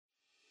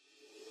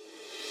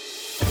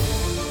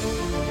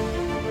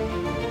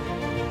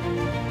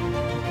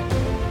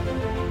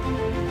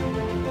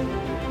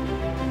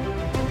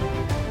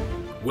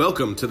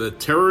Welcome to the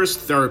Terrorist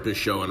Therapist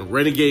Show on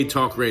Renegade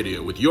Talk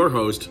Radio with your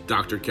host,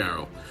 Dr.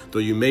 Carol. Though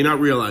you may not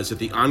realize that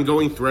the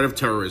ongoing threat of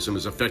terrorism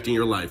is affecting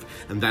your life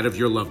and that of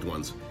your loved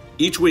ones.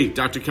 Each week,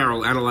 Dr.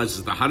 Carol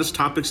analyzes the hottest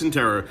topics in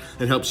terror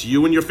and helps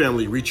you and your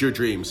family reach your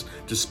dreams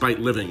despite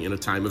living in a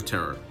time of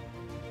terror.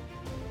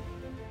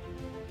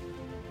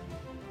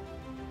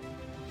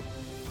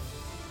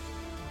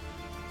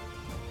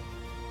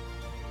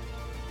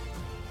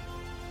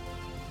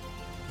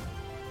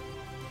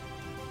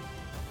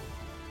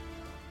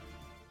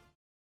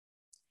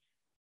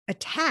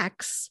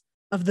 Attacks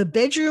of the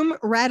bedroom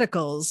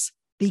radicals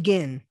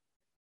begin.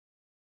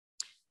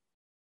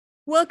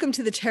 Welcome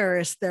to the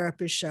Terrorist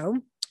Therapist Show.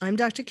 I'm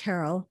Dr.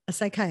 Carol, a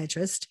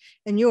psychiatrist,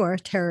 and your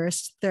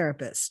terrorist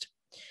therapist.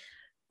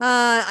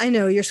 I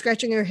know you're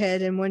scratching your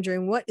head and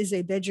wondering, what is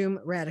a bedroom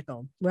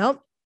radical?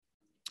 Well,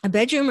 a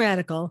bedroom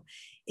radical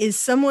is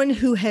someone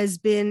who has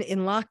been in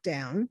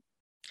lockdown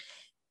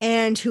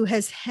and who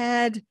has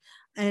had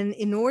an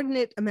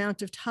inordinate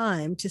amount of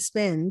time to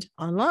spend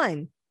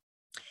online.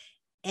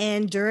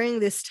 And during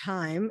this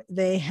time,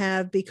 they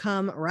have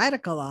become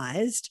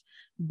radicalized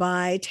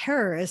by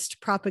terrorist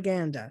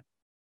propaganda,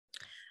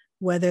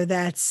 whether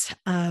that's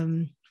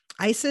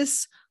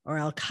ISIS or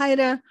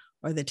Al-Qaeda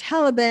or the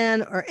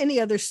Taliban or any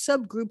other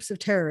subgroups of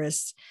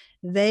terrorists.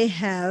 They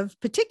have,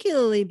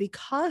 particularly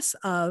because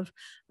of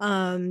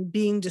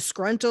being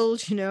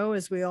disgruntled,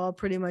 as we all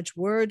pretty much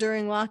were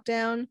during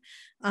lockdown,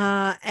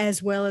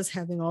 as well as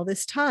having all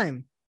this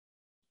time.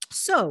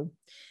 So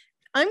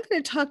I'm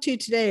going to talk to you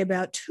today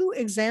about two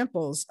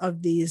examples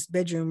of these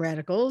bedroom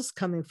radicals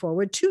coming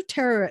forward, two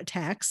terror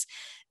attacks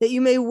that you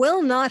may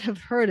well not have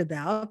heard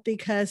about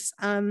because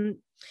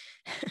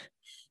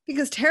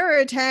terror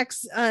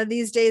attacks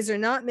these days are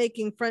not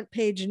making front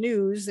page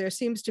news. There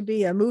seems to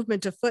be a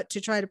movement afoot to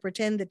try to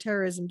pretend that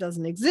terrorism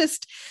doesn't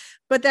exist,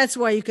 but that's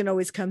why you can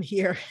always come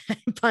here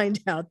and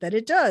find out that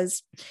it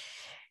does,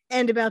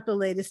 and about the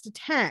latest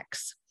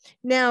attacks.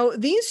 Now,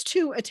 these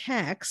two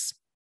attacks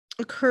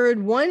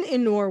occurred, one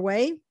in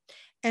Norway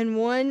and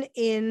one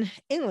in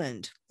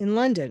England, in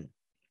London.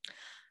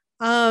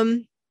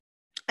 And,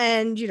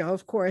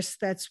 of course,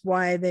 that's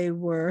why they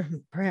were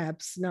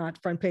perhaps not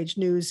front page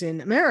news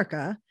in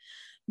America.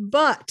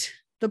 But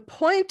the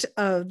point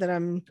that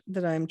I'm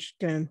going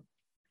to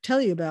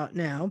tell you about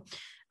now,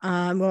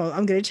 I'm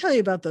going to tell you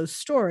about those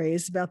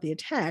stories, about the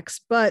attacks,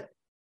 but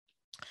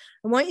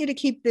I want you to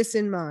keep this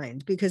in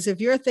mind, because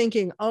if you're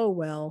thinking, oh,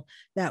 well,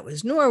 that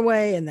was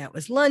Norway and that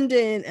was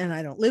London, and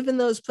I don't live in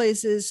those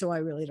places, so I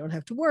really don't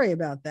have to worry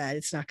about that.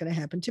 It's not going to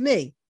happen to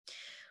me.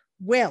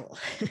 Well,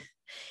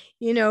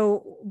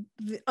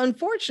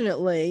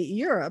 unfortunately,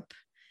 Europe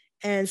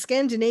and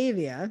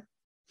Scandinavia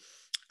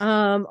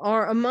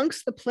are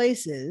amongst the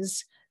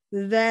places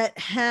that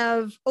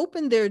have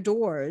opened their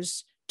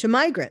doors to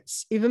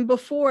migrants, even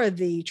before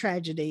the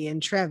tragedy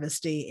and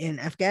travesty in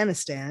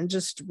Afghanistan,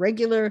 just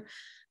regular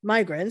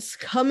migrants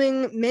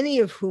coming, many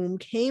of whom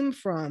came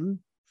from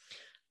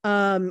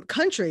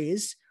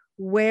countries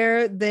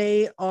where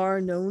they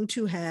are known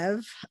to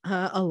have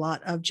a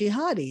lot of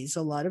jihadis,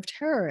 a lot of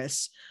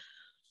terrorists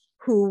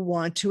who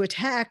want to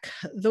attack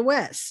the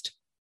West.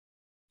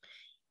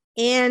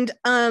 And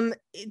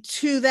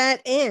to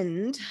that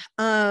end,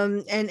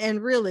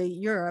 and really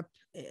Europe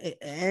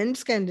and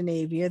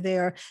Scandinavia,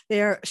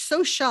 they are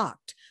so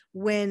shocked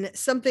when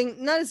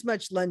something, not as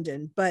much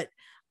London, but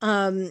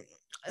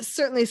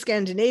certainly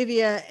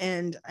Scandinavia,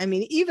 and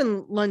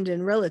even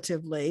London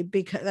relatively,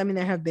 because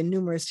there have been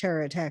numerous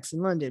terror attacks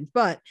in London,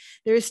 but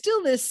there is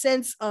still this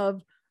sense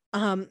of,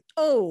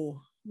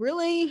 oh,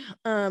 really?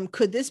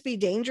 Could this be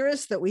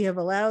dangerous that we have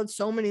allowed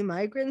so many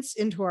migrants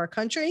into our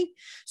country?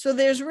 So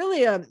there's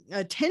really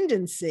a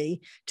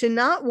tendency to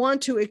not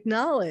want to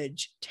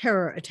acknowledge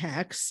terror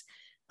attacks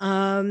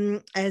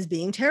as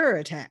being terror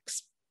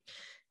attacks.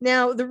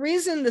 Now,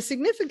 the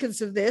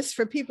significance of this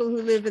for people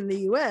who live in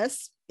the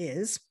US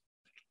is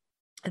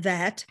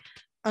that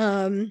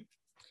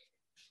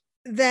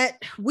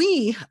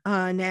we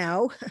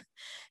now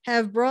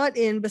have brought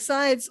in,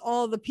 besides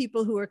all the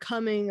people who are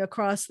coming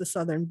across the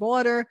southern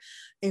border,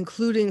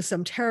 including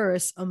some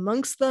terrorists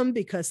amongst them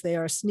because they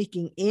are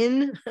sneaking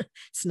in.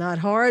 It's not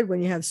hard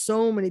when you have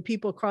so many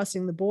people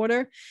crossing the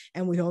border,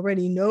 and we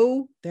already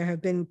know there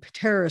have been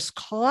terrorists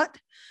caught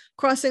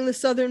crossing the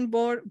southern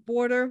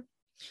border.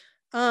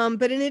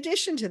 But in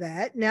addition to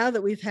that, now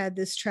that we've had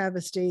this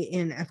travesty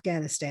in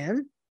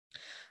Afghanistan,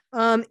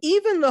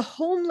 even the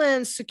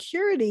Homeland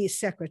Security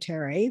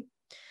Secretary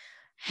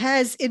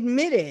has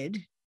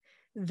admitted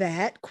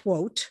that,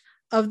 quote,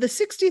 of the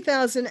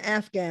 60,000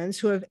 Afghans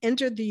who have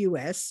entered the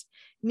US,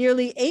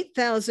 nearly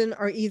 8,000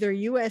 are either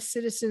US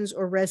citizens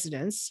or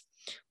residents,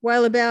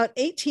 while about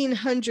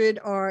 1,800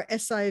 are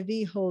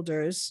SIV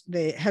holders,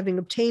 they having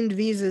obtained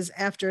visas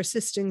after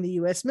assisting the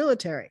US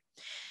military,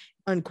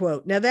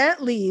 unquote. Now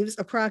that leaves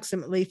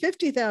approximately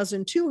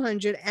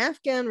 50,200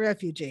 Afghan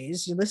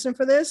refugees, you listen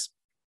for this,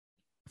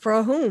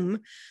 for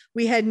whom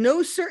we had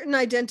no certain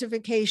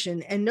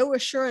identification and no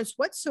assurance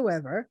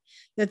whatsoever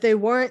that they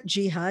weren't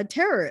jihad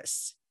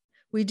terrorists.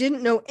 We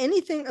didn't know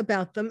anything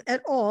about them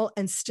at all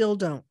and still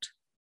don't.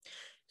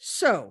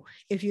 So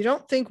if you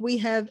don't think we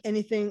have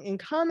anything in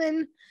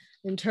common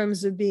in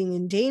terms of being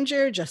in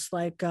danger, just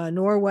like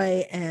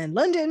Norway and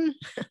London,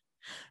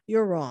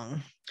 you're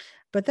wrong.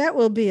 But that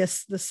will be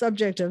the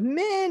subject of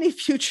many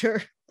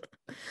future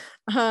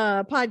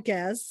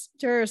podcasts,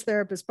 terrorist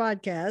therapist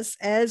podcasts,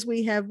 as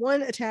we have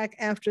one attack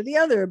after the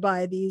other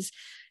by these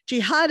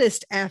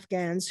jihadist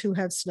Afghans who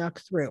have snuck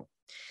through.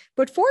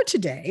 But for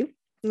today,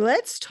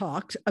 let's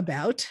talk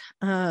about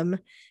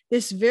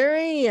this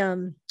very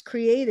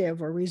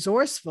creative or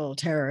resourceful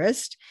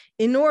terrorist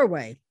in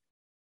Norway,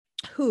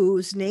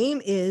 whose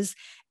name is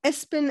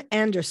Espen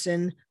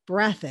Andersen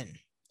Brathen.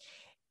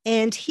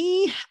 And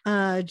he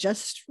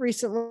just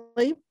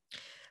recently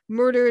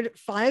murdered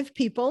 5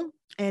 people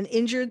and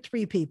injured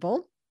 3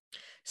 people,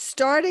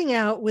 starting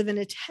out with an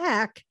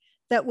attack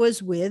that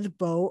was with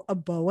a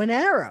bow and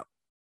arrow.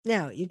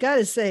 Now, you got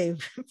to say,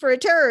 for a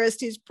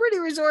terrorist, he's pretty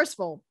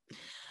resourceful.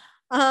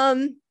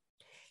 And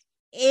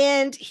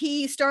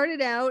he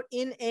started out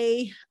in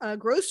a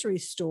grocery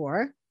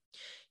store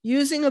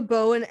using a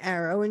bow and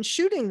arrow and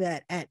shooting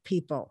that at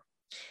people.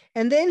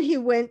 And then he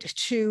went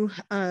to,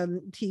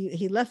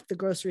 he left the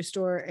grocery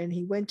store and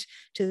he went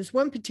to this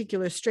one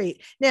particular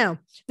street. Now,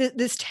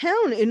 this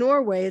town in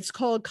Norway, it's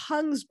called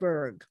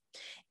Kongsberg.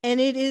 And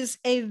it is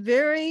a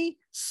very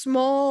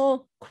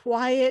small,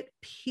 quiet,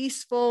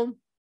 peaceful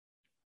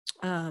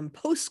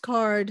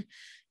postcard,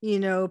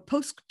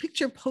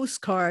 picture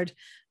postcard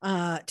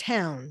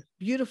town.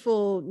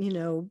 Beautiful,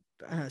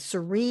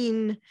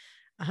 serene.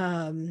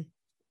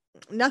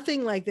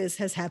 Nothing like this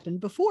has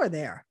happened before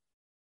there.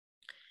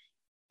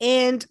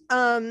 And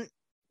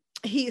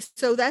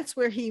so that's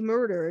where he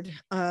murdered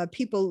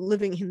people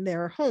living in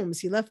their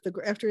homes.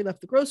 After he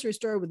left the grocery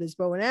store with his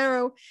bow and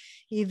arrow,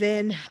 he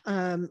then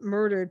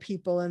murdered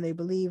people, and they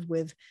believe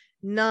with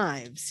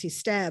knives. He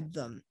stabbed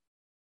them.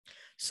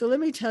 So let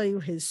me tell you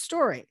his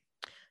story.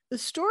 The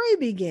story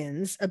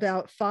begins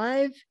about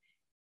this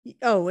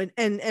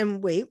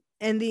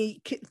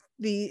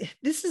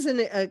is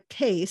a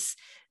case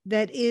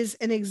that is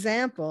an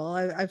example.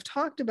 I've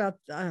talked about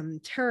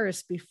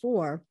terrorists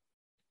before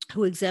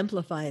who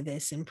exemplify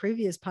this in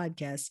previous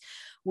podcasts,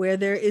 where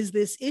there is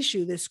this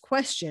issue, this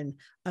question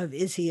of,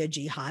 is he a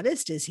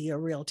jihadist? Is he a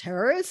real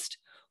terrorist?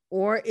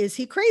 Or is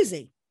he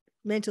crazy,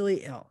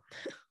 mentally ill?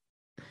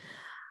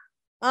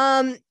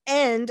 And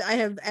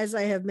as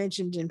I have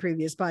mentioned in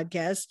previous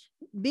podcasts,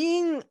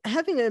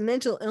 having a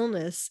mental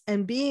illness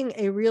and being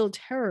a real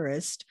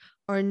terrorist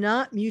are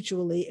not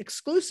mutually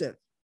exclusive.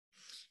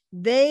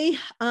 They,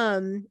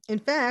 in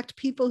fact,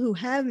 people who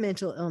have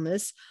mental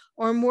illness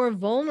are more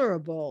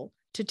vulnerable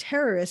to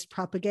terrorist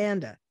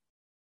propaganda.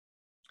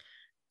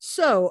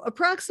 So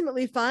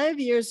approximately 5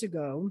 years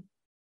ago,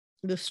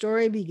 the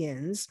story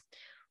begins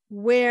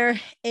where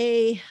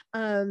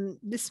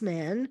this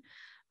man,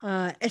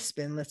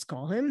 Espen, let's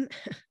call him,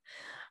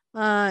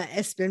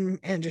 Espen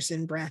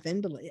Andersen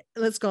Brathen, but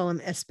let's call him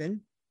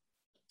Espen.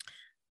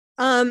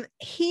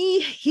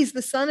 He's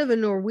the son of a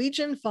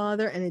Norwegian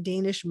father and a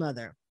Danish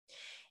mother.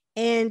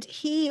 And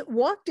he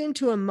walked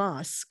into a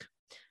mosque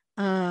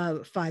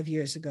 5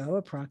 years ago,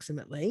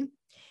 approximately,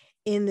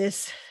 in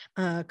this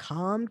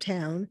calm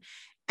town,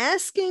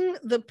 asking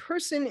the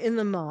person in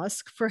the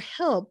mosque for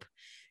help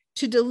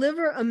to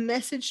deliver a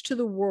message to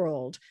the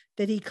world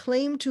that he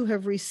claimed to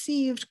have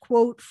received,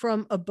 quote,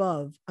 from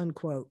above,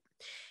 unquote.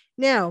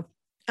 Now,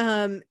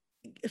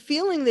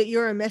 feeling that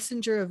you're a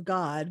messenger of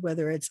God,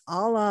 whether it's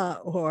Allah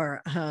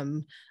or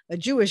a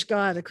Jewish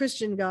God, a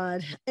Christian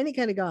God, any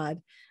kind of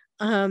God,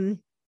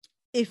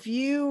 if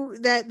you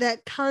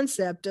that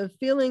concept of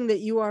feeling that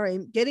you are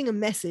getting a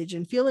message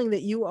and feeling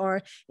that you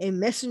are a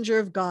messenger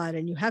of God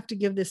and you have to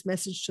give this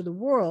message to the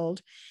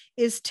world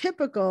is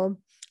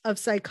typical of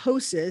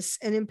psychosis,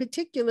 and in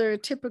particular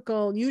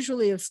typical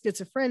usually of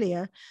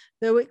schizophrenia,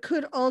 though it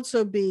could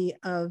also be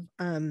of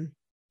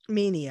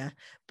mania.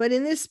 But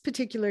in this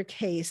particular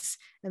case,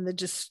 and the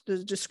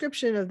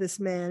description of this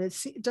man, it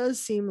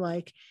does seem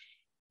like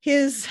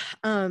his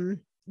mental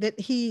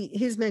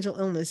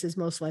illness is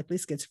most likely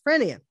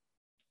schizophrenia.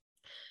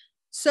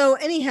 So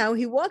anyhow,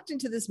 he walked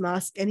into this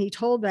mosque and he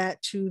told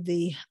that to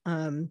the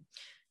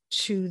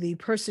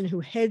person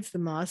who heads the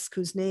mosque,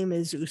 whose name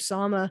is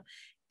Usama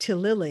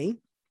Tilili.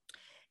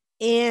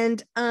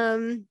 And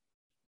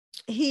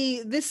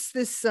this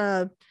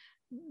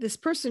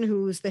person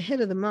who was the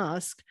head of the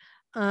mosque,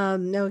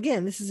 now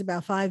again, this is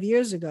about 5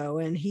 years ago,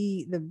 and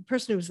the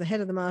person who was the head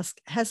of the mosque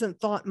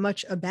hasn't thought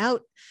much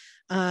about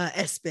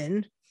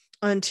Espen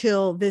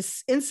until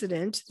this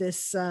incident,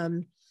 this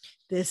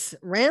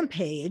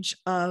rampage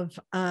of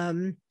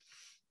a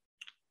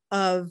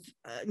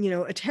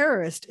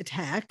terrorist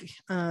attack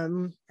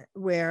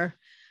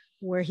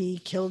where he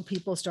killed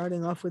people,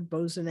 starting off with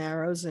bows and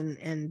arrows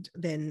and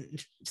then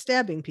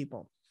stabbing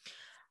people.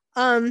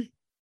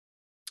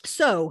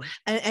 So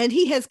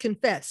he has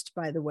confessed,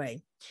 by the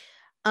way.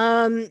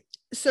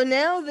 So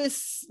now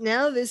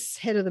this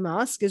head of the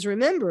mosque is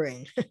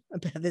remembering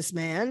about this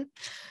man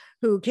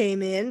who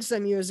came in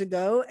some years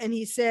ago, and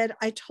he said,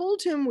 I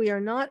told him we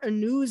are not a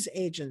news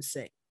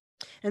agency.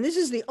 And this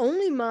is the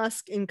only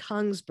mosque in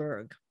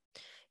Kongsberg,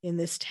 in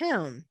this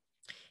town.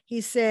 He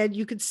said,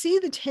 you could see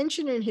the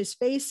tension in his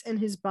face and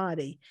his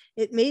body.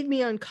 It made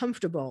me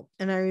uncomfortable.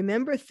 And I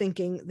remember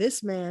thinking,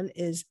 this man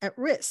is at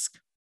risk.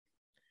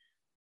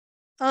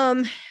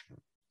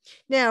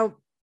 Now,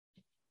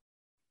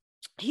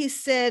 he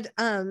said,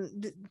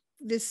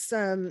 this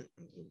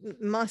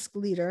mosque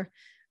leader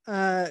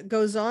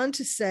goes on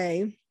to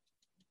say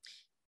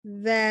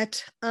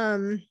that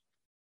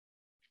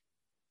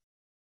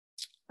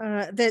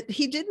that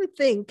he didn't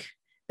think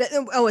that,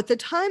 at the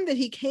time that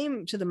he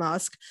came to the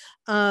mosque,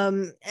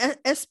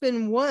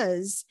 Espen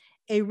was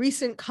a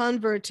recent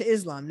convert to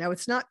Islam. Now,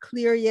 it's not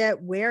clear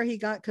yet where he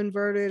got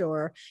converted,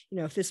 or,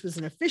 if this was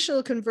an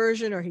official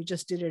conversion or he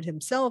just did it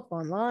himself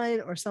online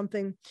or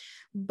something.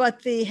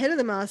 But the head of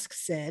the mosque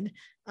said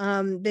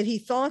that he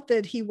thought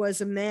that he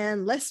was a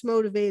man less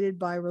motivated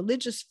by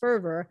religious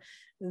fervor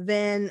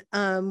than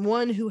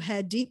one who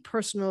had deep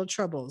personal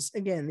troubles.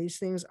 Again, these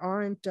things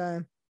aren't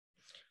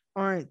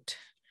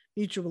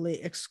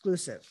mutually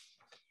exclusive.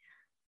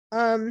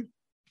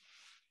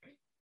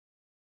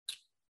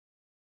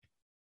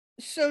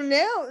 So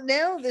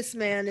now this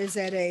man is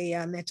at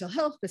a mental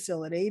health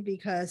facility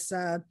because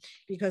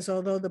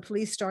although the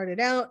police started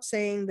out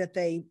saying that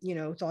they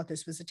thought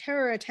this was a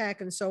terror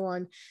attack and so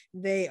on,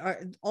 they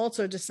are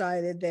also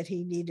decided that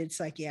he needed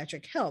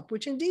psychiatric help,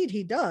 which indeed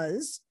he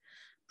does,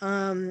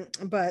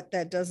 but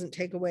that doesn't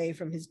take away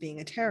from his being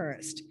a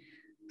terrorist.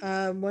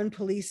 One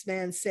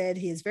policeman said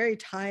he is very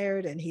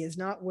tired and he is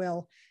not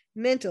well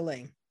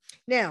mentally.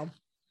 Now,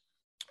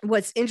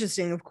 what's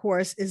interesting, of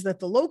course, is that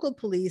the local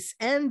police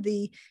and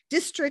the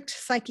district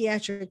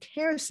psychiatric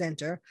care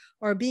center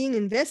are being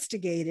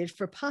investigated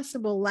for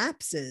possible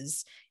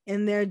lapses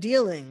in their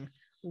dealing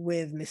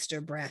with Mr.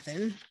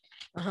 Brathen.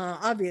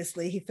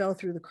 Obviously, he fell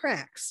through the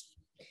cracks.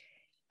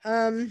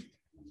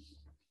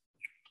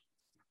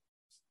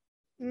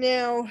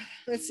 Now,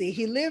 let's see,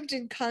 he lived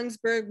in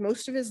Kongsberg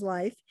most of his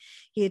life.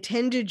 He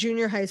attended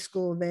junior high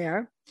school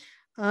there.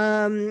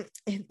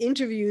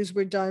 Interviews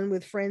were done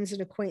with friends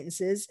and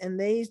acquaintances, and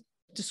they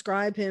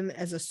describe him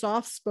as a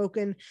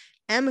soft-spoken,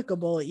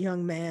 amicable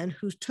young man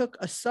who took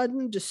a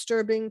sudden,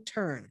 disturbing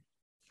turn.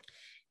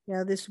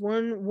 Now, this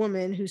one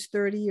woman who's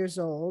 30 years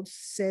old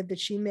said that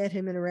she met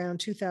him in around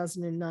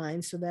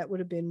 2009, so that would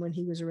have been when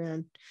he was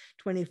around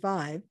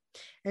 25.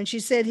 And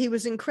she said he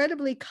was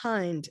incredibly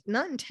kind,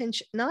 not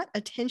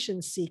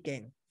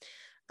attention-seeking.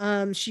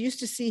 She used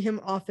to see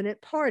him often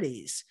at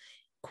parties.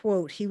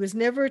 Quote, he was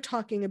never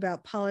talking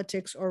about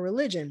politics or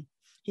religion.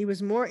 He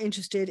was more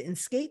interested in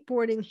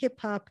skateboarding, hip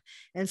hop,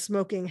 and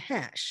smoking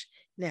hash.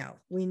 Now,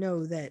 we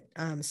know that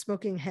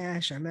smoking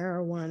hash or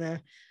marijuana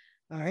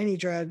or any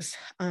drugs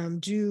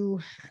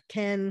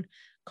can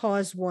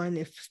cause one,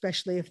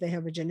 especially if they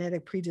have a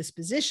genetic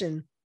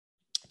predisposition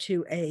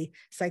to a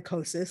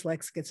psychosis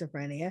like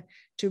schizophrenia,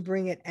 to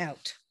bring it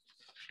out.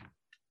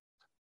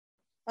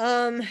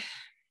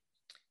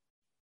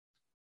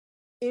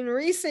 In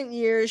recent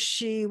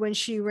years, when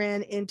she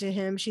ran into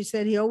him, she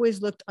said he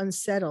always looked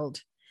unsettled.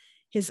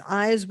 His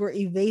eyes were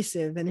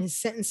evasive and his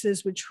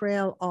sentences would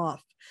trail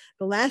off.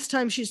 The last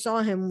time she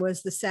saw him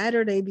was the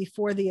Saturday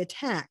before the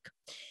attack,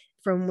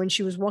 from when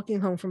she was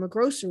walking home from a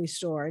grocery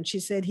store. And she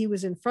said he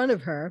was in front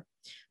of her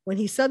when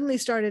he suddenly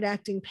started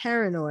acting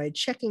paranoid,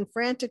 checking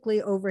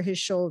frantically over his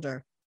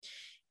shoulder.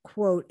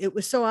 Quote, it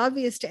was so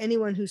obvious to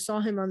anyone who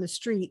saw him on the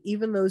street,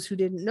 even those who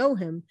didn't know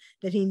him,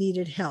 that he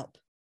needed help.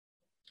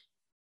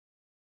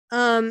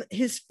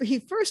 He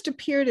first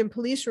appeared in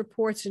police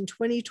reports in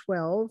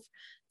 2012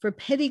 for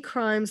petty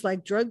crimes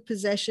like drug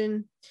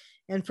possession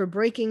and for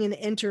breaking and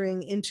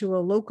entering into a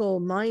local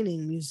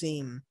mining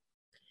museum.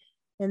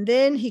 And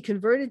then he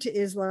converted to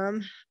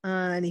Islam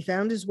and he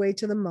found his way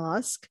to the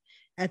mosque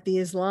at the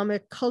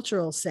Islamic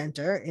Cultural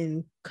Center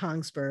in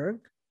Kongsberg.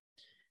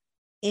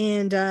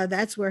 And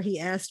that's where he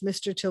asked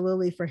Mr.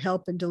 Talili for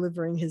help in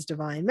delivering his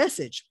divine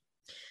message.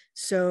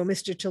 So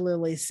Mr.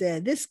 Talili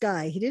said, this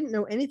guy, he didn't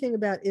know anything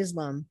about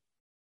Islam.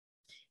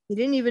 He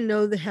didn't even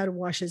know how to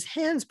wash his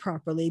hands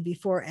properly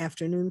before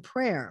afternoon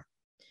prayer.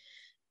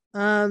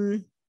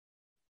 He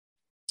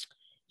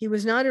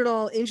was not at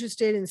all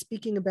interested in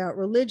speaking about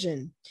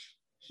religion.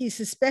 He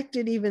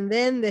suspected even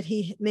then that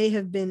he may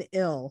have been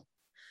ill.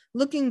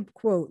 Looking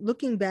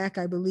back,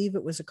 I believe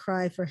it was a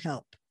cry for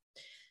help.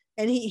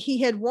 And he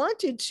said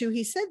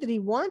that he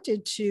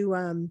wanted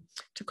to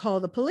call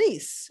the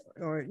police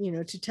or,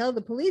 to tell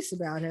the police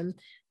about him,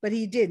 but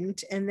he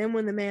didn't. And then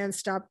when the man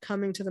stopped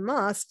coming to the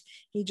mosque,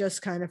 he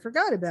just kind of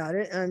forgot about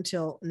it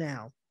until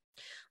now.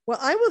 Well,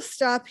 I will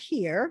stop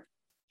here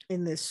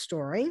in this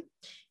story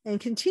and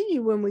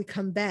continue when we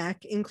come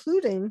back,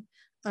 including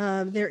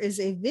there is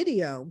a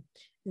video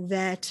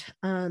that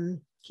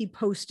he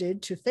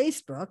posted to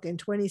Facebook in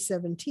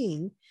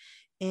 2017,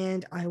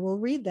 and I will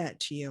read that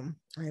to you.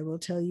 I will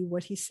tell you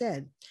what he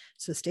said,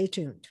 so stay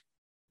tuned.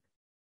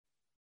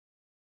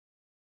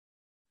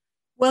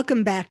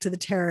 Welcome back to the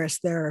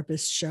Terrorist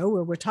Therapist Show,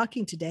 where we're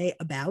talking today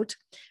about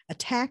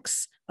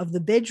attacks of the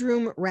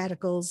bedroom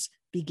radicals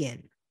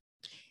begin.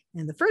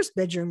 And the first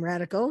bedroom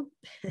radical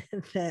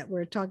that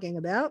we're talking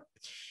about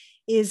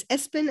is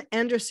Espen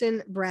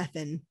Andersen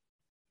Brathen.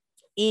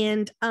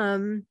 And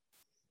now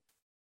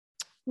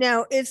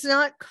it's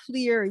not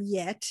clear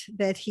yet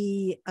that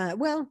he,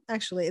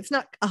 actually, it's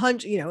not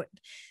 100,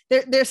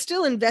 they're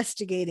still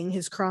investigating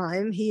his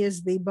crime. He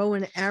is the bow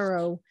and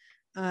arrow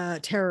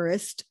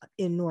terrorist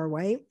in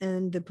Norway,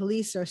 and the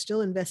police are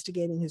still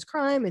investigating his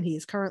crime, and he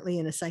is currently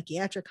in a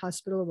psychiatric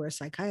hospital where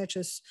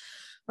psychiatrists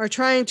are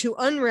trying to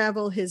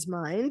unravel his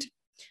mind,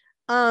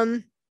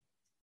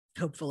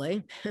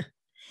 hopefully.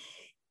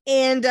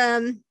 and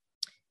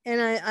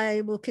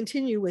I will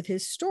continue with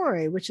his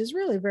story, which is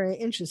really very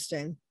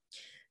interesting.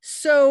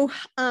 So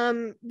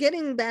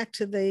getting back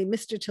to the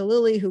Mr.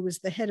 Talili, who was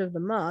the head of the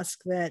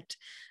mosque that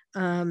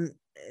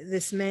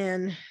this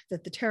man,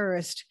 that the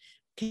terrorist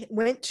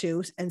went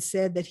to and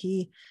said that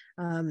he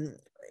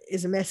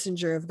is a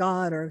messenger of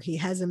God, or he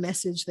has a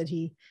message that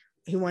he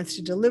wants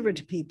to deliver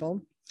to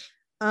people.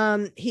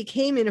 He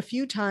came in a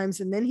few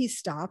times and then he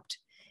stopped.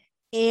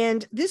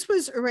 And this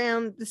was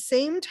around the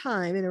same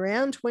time, in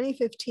around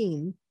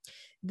 2015,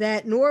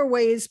 that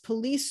Norway's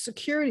police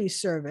security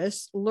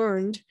service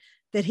learned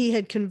that he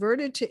had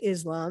converted to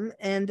Islam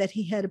and that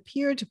he had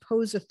appeared to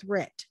pose a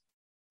threat.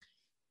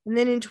 And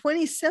then in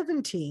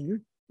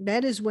 2017,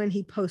 that is when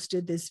he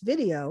posted this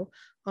video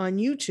on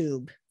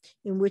YouTube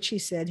in which he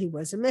said he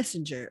was a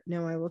messenger.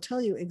 Now, I will tell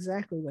you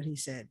exactly what he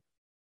said.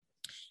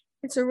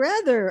 It's a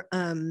rather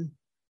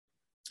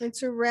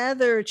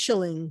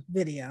chilling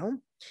video.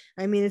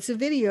 I mean, it's a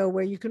video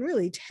where you can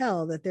really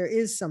tell that there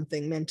is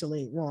something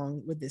mentally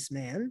wrong with this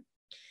man.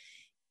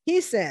 He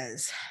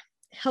says,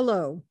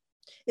 "Hello."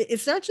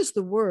 It's not just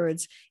the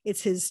words,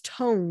 it's his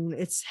tone,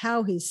 it's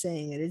how he's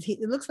saying it.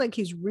 It looks like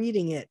he's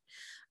reading it.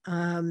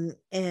 And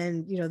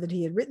that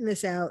he had written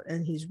this out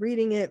and he's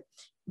reading it,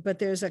 but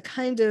there's a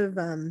kind of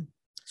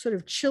sort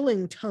of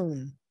chilling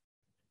tone.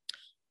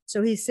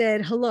 So he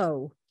said,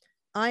 "Hello,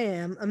 I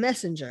am a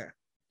messenger.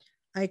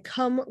 I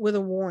come with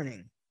a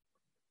warning.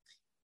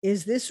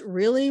 Is this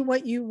really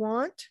what you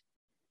want?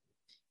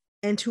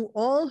 And to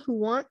all who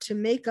want to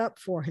make up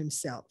for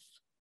himself.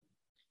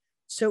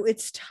 So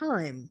it's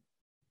time.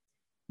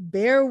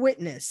 Bear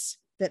witness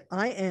that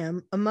I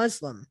am a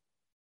Muslim."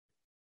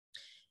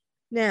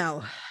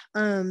 Now,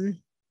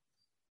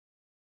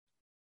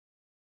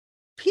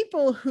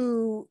 people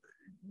who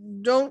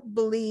don't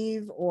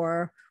believe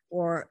or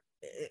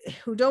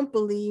who don't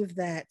believe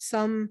that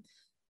some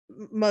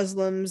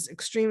Muslims,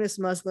 extremist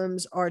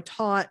Muslims, are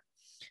taught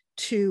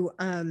to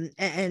and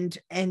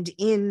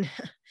in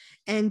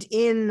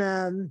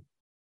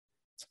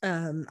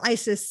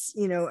ISIS,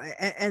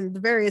 and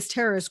the various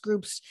terrorist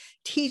groups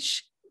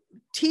teach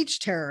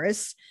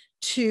terrorists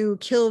to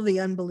kill the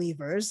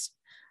unbelievers.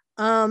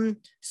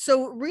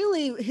 So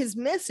really his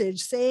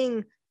message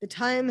saying it's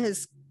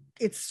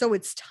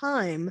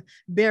time,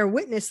 bear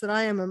witness that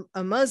I am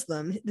a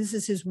Muslim. This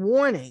is his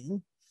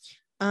warning.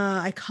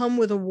 I come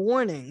with a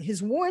warning.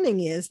 His warning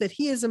is that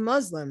he is a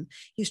Muslim.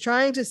 He's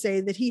trying to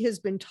say that he has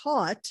been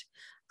taught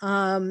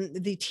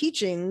the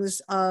teachings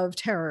of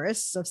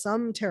terrorists, of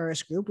some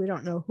terrorist group. We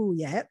don't know who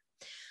yet.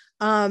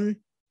 And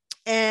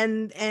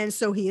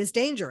so he is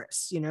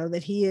dangerous,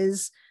 that he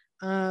is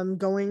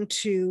going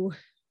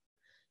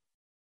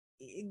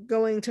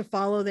to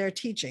follow their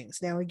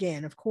teachings. Now,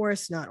 again, of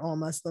course, not all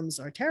Muslims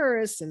are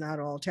terrorists and not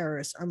all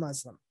terrorists are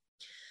Muslim.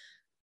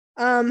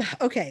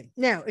 Okay,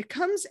 now it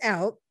comes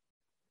out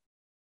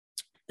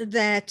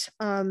that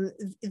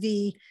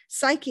the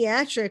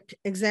psychiatric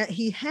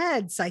he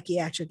had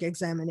psychiatric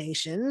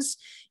examinations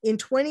in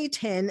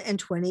 2010 and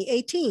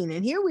 2018.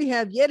 And here we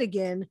have yet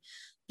again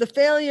the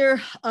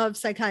failure of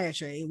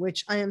psychiatry,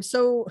 which I am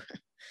so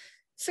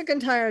sick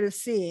and tired of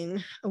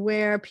seeing,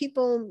 where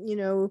people,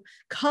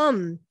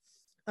 come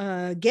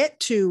get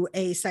to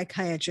a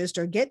psychiatrist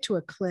or get to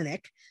a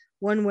clinic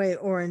one way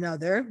or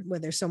another,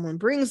 whether someone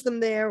brings them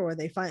there or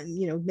they find,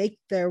 make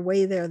their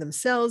way there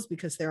themselves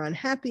because they're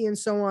unhappy and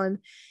so on.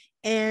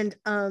 And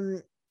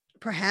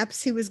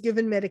perhaps he was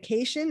given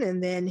medication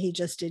and then he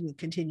just didn't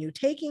continue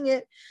taking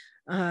it.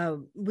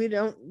 We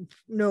don't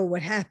know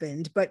what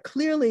happened, but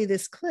clearly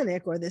this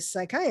clinic or this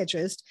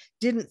psychiatrist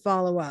didn't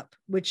follow up,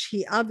 which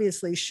he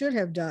obviously should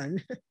have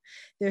done.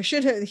 The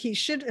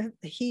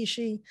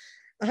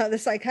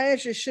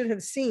psychiatrist should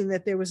have seen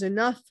that there was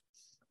enough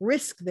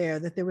risk there,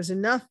 that there was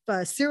enough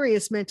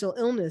serious mental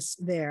illness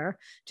there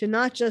to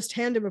not just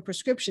hand him a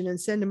prescription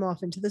and send him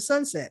off into the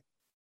sunset.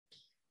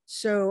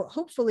 So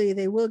hopefully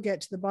they will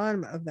get to the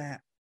bottom of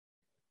that.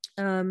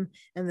 And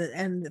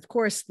of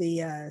course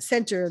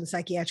the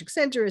psychiatric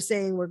center is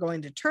saying we're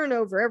going to turn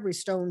over every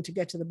stone to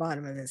get to the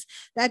bottom of this.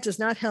 That does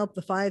not help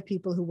the 5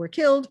 people who were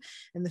killed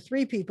and the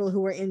 3 people who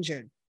were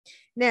injured.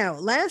 Now,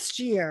 last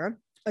year,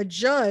 a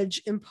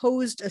judge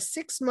imposed a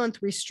 6-month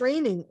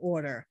restraining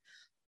order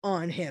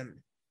on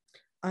him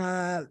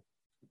at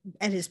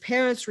his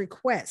parents'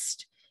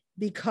 request,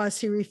 because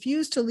he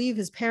refused to leave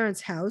his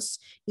parents' house.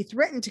 He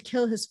threatened to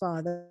kill his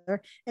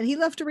father, and he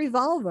left a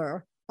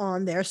revolver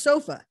on their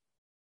sofa.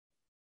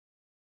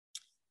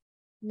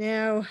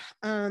 Now,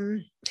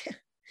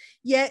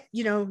 yet,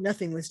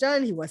 nothing was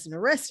done. He wasn't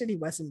arrested. He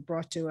wasn't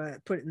brought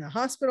to put in the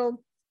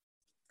hospital.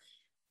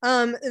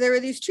 There were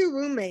these two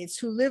roommates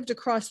who lived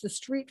across the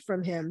street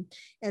from him,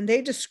 and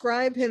they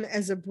describe him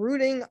as a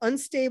brooding,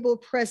 unstable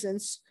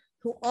presence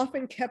who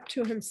often kept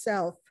to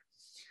himself.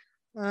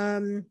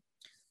 There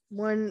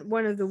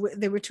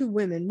were two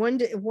women.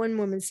 One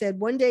woman said,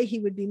 one day he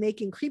would be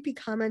making creepy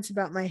comments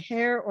about my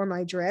hair or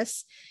my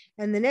dress,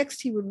 and the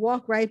next he would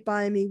walk right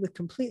by me with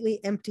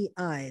completely empty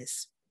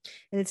eyes.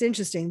 And it's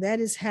interesting. That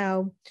is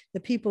how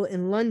the people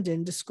in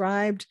London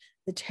described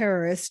the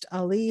terrorist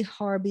Ali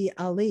Harbi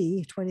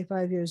Ali,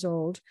 25 years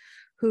old,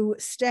 who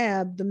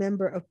stabbed the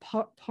member of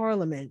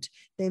parliament.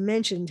 They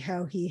mentioned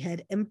how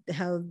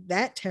how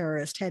that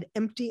terrorist had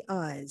empty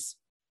eyes.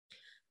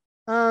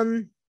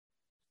 And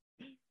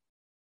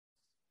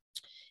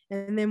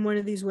then one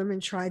of these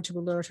women tried to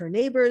alert her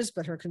neighbors,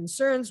 but her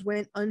concerns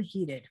went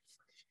unheeded.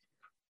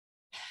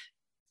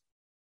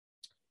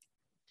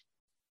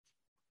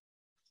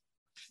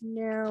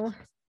 Now,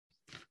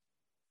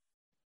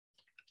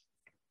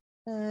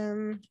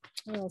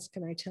 what else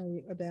can I tell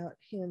you about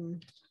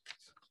him?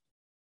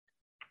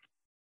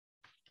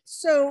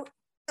 So,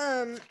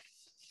 now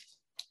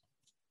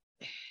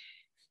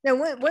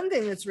one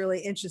thing that's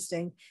really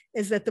interesting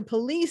is that the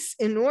police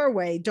in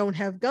Norway don't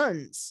have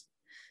guns.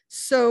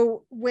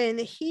 So when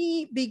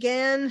he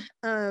began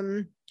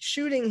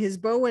shooting his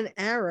bow and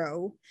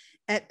arrow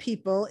at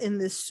people in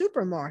this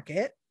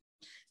supermarket,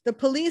 the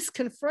police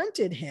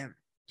confronted him.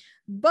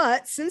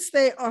 But since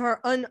they are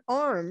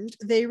unarmed,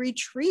 they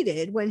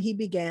retreated when he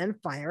began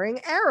firing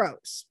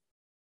arrows.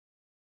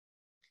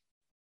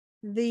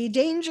 The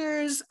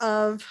dangers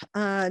of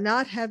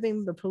not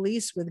having the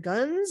police with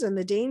guns and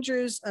the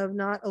dangers of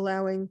not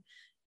allowing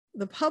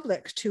the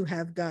public to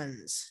have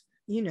guns.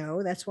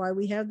 That's why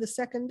we have the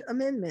Second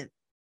Amendment.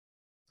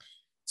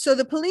 So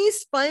the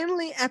police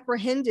finally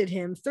apprehended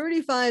him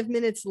 35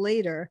 minutes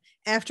later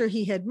after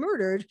he had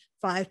murdered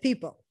 5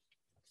 people.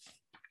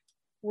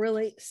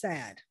 Really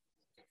sad.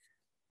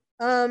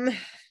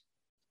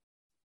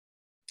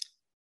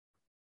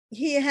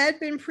 He had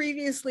been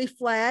previously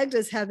flagged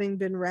as having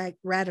been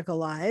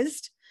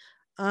radicalized.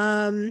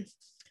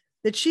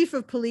 The chief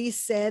of police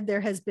said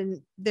there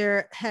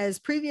has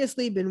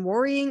previously been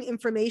worrying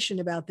information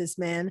about this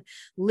man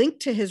linked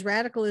to his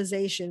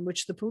radicalization,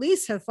 which the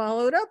police have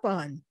followed up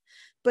on.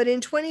 But in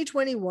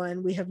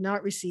 2021, we have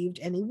not received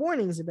any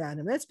warnings about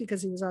him. That's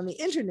because he was on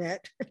the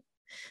internet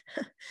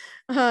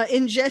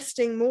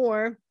ingesting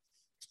more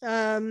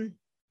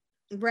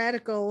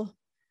radical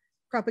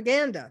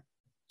propaganda.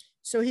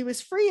 So he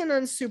was free and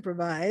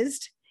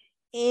unsupervised,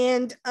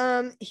 and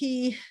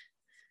he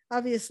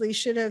obviously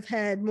should have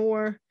had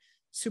more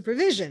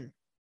supervision.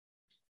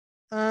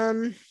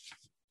 Now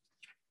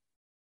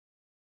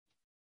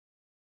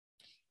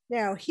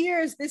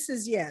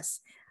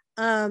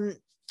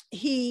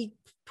he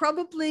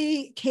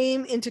probably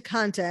came into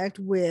contact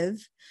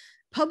with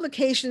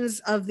publications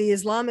of the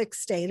Islamic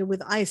State or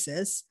with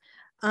ISIS,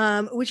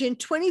 which in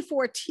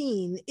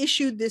 2014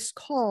 issued this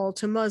call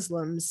to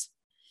Muslims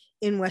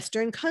in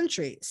Western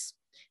countries.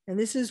 And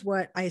this is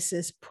what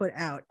ISIS put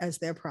out as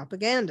their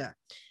propaganda.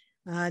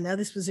 Now,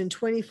 this was in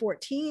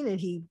 2014, and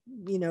he,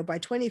 by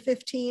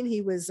 2015,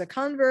 he was a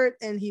convert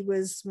and he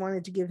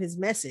wanted to give his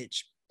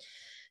message.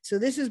 So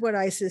this is what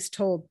ISIS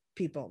told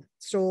people,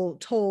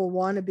 told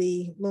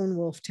wannabe lone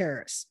wolf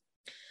terrorists.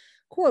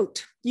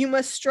 Quote, "You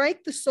must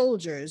strike the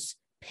soldiers,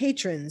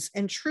 patrons,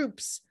 and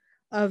troops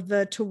of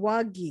the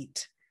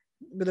Tawagit,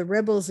 the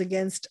rebels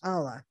against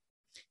Allah.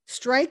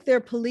 Strike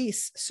their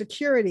police,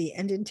 security,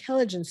 and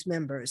intelligence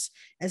members,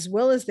 as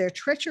well as their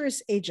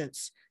treacherous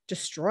agents.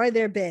 Destroy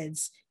their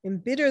beds,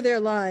 embitter their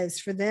lives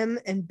for them,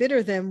 and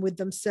bitter them with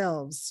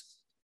themselves,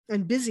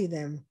 and busy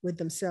them with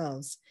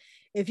themselves.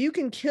 If you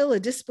can kill a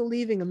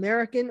disbelieving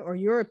American or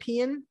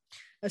European,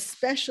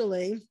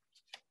 especially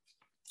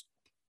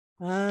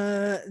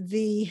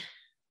the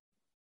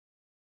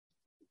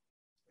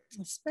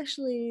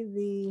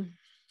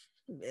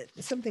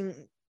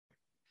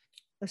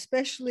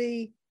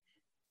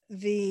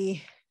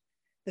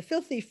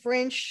filthy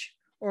French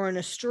or an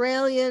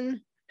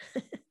Australian,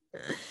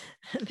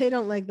 they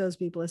don't like those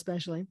people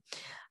especially,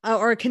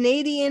 or a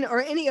Canadian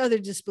or any other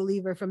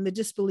disbeliever from the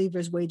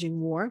disbelievers waging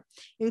war,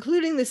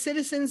 including the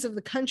citizens of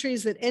the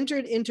countries that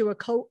entered into a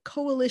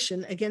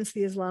coalition against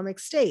the Islamic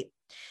State,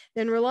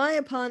 then rely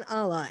upon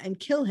Allah and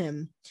kill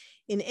him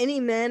in any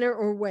manner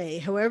or way,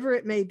 however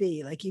it may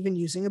be, like even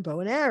using a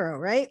bow and arrow,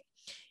 right?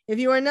 If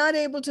you are not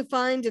able to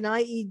find an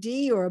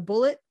IED or a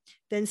bullet,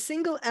 then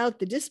single out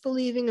the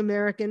disbelieving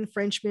American,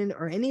 Frenchman,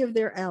 or any of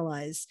their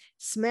allies,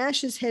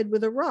 smash his head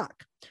with a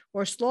rock,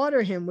 or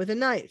slaughter him with a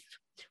knife,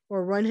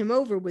 or run him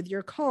over with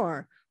your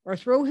car, or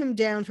throw him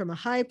down from a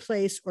high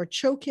place, or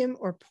choke him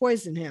or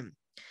poison him."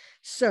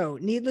 So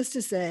needless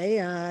to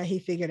say, he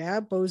figured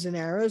out bows and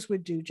arrows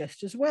would do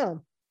just as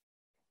well.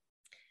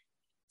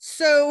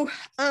 So,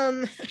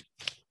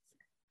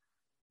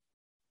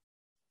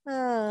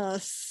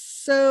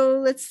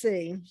 so let's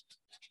see.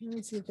 Let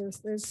me see if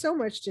there's so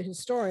much to his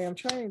story. I'm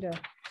trying to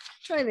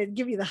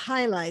give you the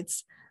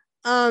highlights.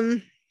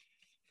 There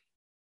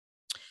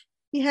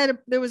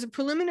was a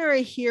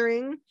preliminary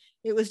hearing.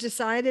 It was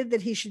decided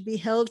that he should be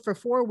held for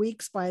 4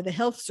 weeks by the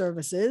health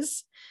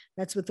services.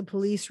 That's what the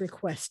police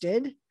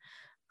requested.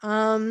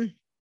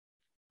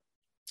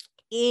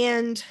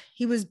 And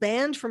he was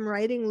banned from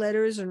writing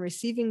letters and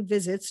receiving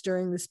visits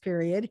during this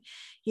period.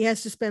 He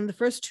has to spend the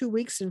first 2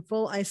 weeks in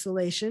full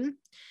isolation.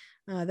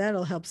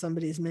 That'll help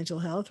somebody's mental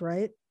health,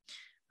 right?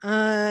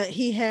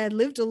 He had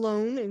lived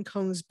alone in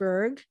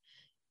Kongsberg.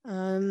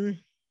 And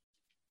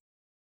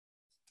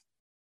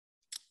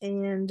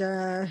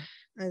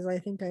as I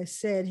think I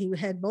said, he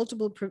had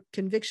multiple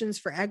convictions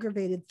for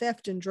aggravated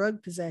theft and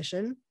drug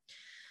possession.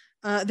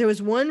 There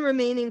was one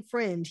remaining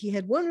friend. He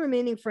had one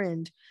remaining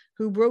friend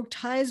who broke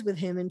ties with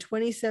him in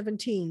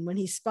 2017 when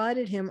he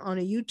spotted him on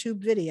a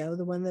YouTube video,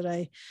 the one that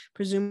I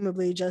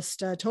presumably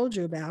just told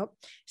you about,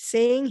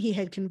 saying he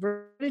had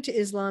converted to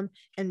Islam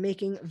and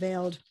making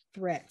veiled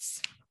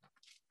threats.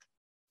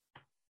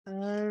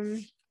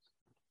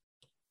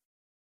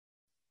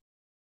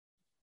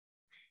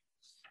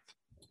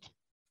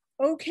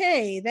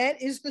 Okay, that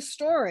is the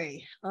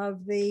story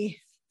of the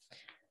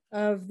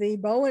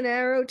bow and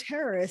arrow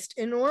terrorist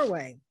in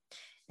Norway.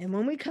 And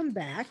when we come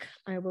back,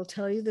 I will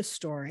tell you the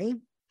story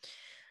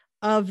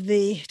of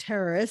the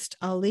terrorist,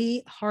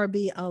 Ali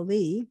Harbi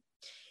Ali,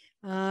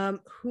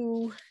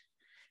 who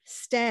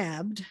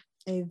stabbed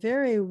a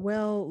very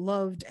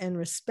well-loved and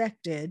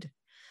respected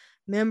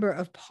member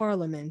of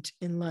parliament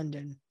in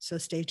London. So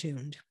stay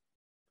tuned.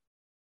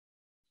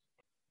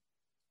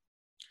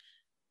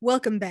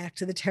 Welcome back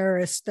to the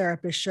Terrorist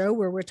Therapist Show,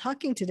 where we're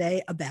talking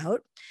today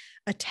about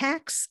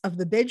attacks of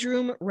the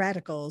bedroom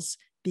radicals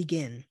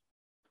begin.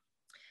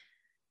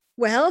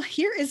 Well,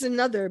 here is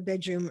another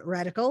bedroom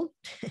radical.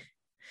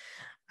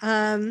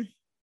 I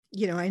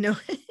know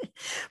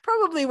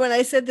probably when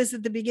I said this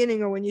at the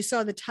beginning, or when you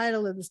saw the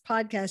title of this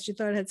podcast, you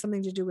thought it had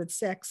something to do with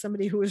sex,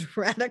 somebody who was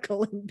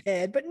radical in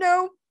bed, but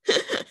no,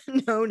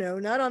 no,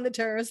 not on the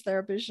Terrorist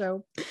Therapist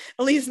Show,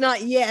 at least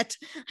not yet.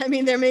 I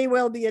mean, there may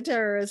well be a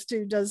terrorist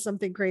who does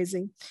something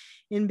crazy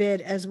in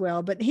bed as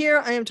well. But here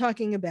I am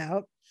talking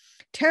about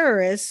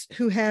terrorists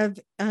who have,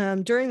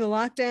 during the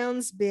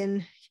lockdowns,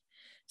 been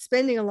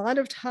spending a lot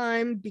of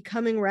time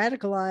becoming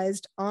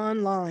radicalized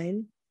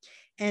online.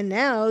 And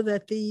now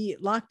that the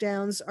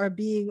lockdowns are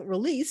being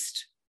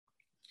released,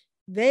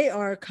 they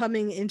are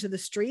coming into the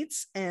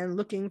streets and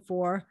looking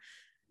for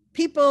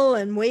people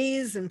and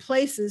ways and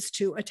places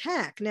to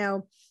attack.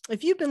 Now,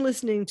 if you've been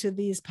listening to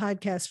these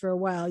podcasts for a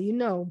while, you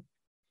know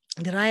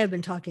that I have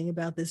been talking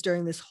about this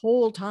during this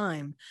whole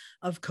time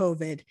of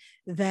COVID,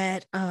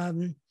 that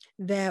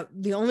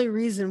the only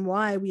reason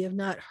why we have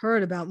not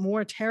heard about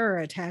more terror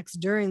attacks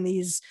during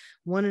these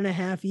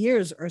 1.5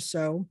 years or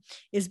so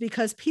is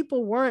because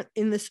people weren't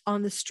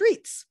on the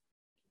streets.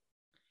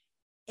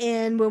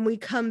 And when we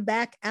come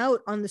back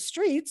out on the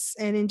streets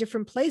and in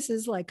different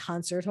places like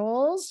concert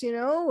halls,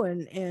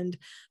 and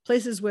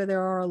places where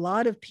there are a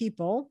lot of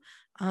people,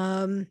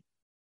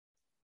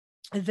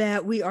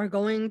 that we are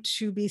going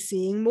to be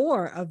seeing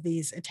more of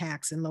these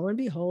attacks. And lo and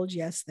behold,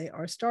 yes, they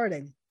are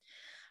starting.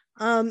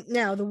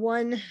 Now, the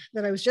one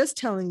that I was just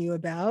telling you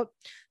about,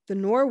 the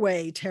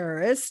Norway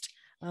terrorist,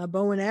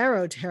 bow and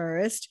arrow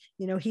terrorist,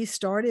 he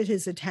started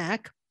his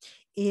attack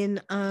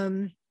in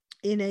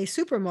a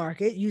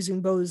supermarket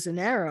using bows and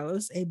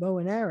arrows, a bow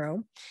and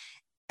arrow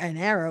and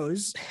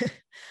arrows,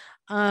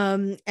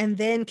 and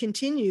then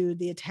continued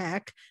the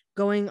attack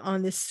going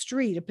on this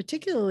street, a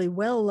particularly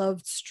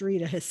well-loved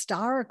street, a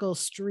historical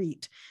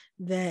street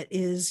that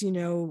is,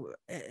 an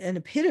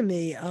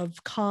epitome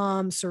of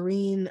calm,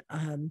 serene,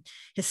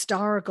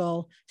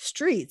 historical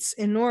streets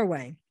in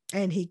Norway.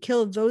 And he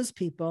killed those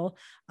people,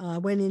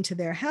 went into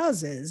their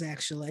houses,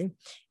 actually,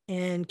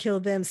 and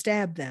killed them,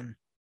 stabbed them.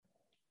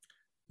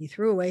 He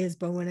threw away his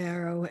bow and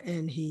arrow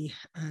and he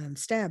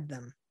stabbed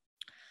them.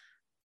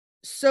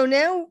 So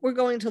now we're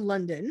going to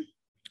London,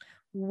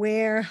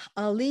 where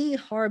Ali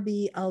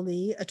Harbi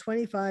Ali, a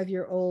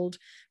 25-year-old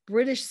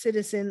British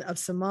citizen of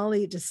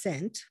Somali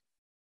descent,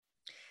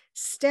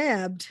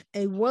 stabbed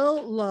a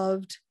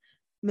well-loved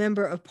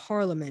member of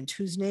parliament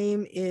whose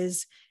name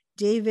is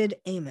David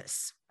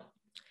Amess.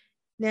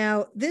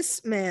 Now,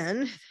 this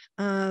man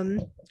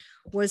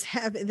was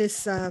having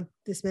this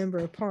member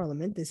of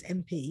parliament, this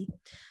MP,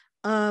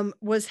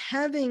 was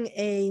having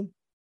a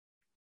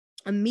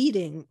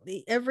meeting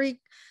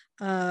every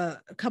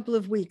couple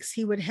of weeks.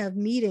 He would have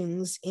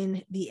meetings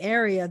in the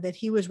area that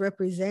he was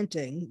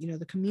representing,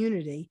 the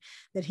community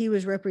that he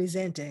was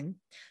representing,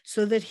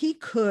 so that he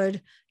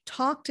could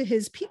talk to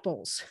his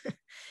peoples,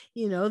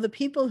 the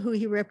people who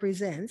he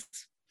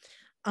represents,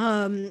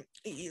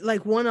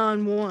 like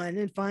one-on-one,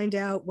 and find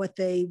out what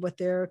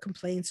their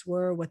complaints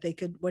were, what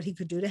he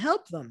could do to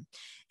help them.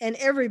 And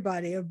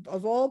everybody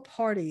of all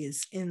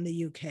parties in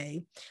the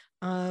UK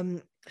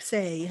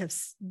say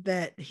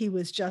that he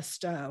was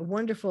just a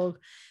wonderful,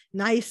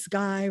 nice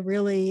guy,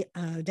 really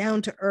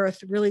down to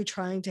earth, really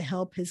trying to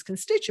help his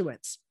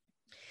constituents.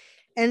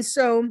 And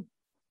so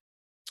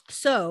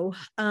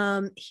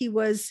he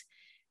was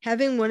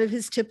having one of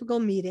his typical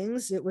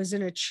meetings. It was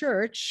in a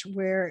church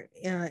where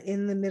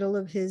in the middle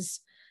of his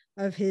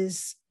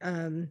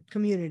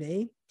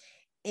community.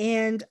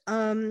 And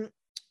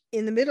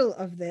in the middle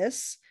of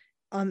this,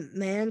 a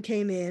man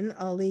came in,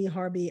 Ali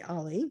Harbi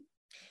Ali,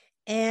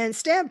 and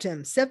stabbed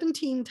him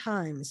 17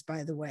 times,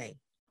 by the way.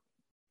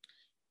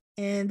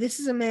 And this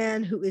is a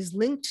man who is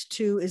linked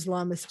to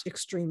Islamist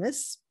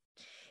extremists.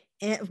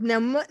 And now,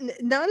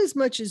 not as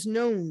much is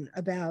known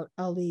about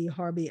Ali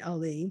Harbi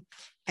Ali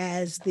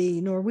as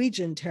the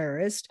Norwegian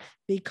terrorist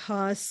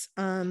because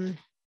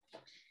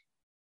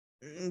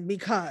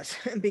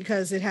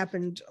it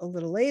happened a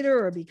little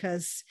later, or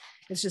because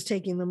it's just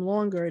taking them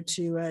longer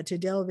to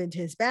delve into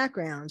his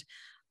background.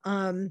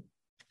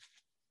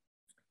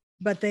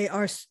 But they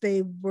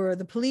were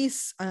the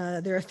police.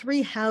 There are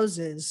 3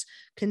 houses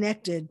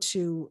connected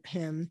to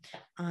him.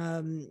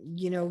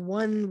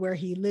 One where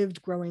he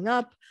lived growing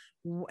up,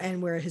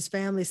 and where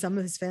some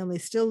of his family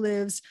still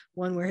lives,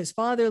 one where his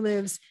father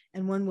lives,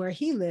 and one where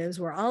he lives,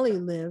 where Ali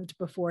lived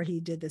before he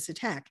did this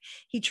attack.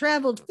 He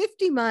traveled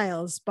 50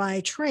 miles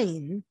by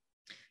train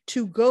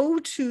to go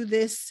to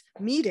this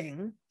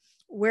meeting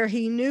where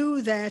he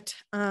knew that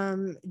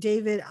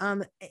David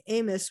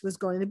Amess was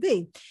going to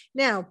be.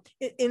 Now,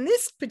 in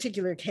this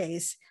particular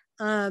case,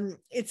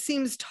 it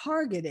seems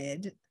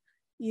targeted,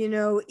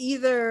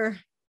 either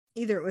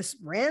it was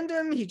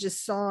random, he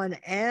just saw an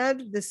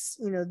ad, this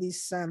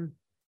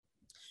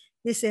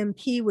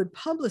MP would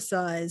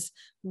publicize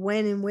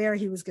when and where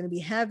he was going to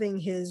be having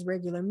his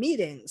regular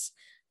meetings.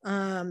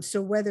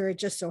 So whether it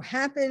just so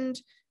happened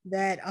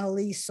that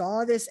Ali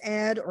saw this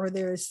ad, or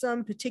there is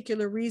some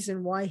particular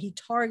reason why he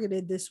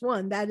targeted this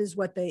one, that is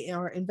what they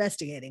are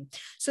investigating.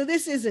 So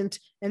this isn't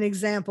an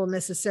example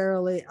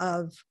necessarily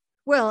of,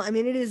 well, I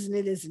mean, it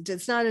isn't.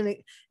 It's not an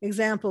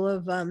example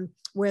of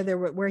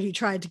where he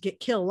tried to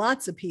kill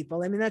lots of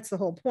people. I mean, that's the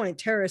whole point.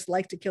 Terrorists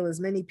like to kill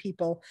as many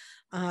people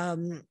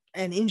and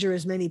injure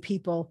as many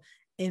people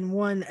in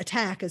one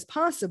attack as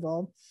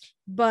possible.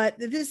 But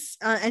this,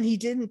 and he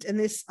didn't, and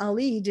this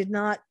Ali did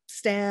not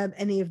stab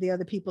any of the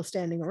other people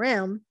standing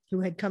around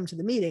who had come to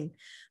the meeting.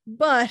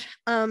 But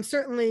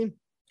certainly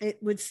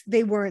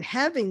they weren't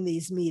having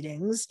these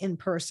meetings in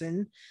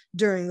person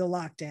during the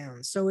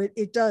lockdown. So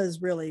it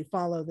does really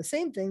follow the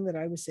same thing that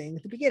I was saying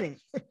at the beginning.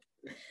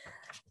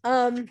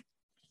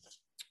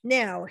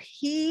 Now,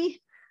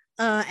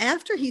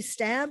 after he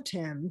stabbed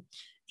him,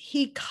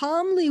 he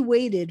calmly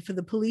waited for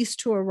the police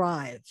to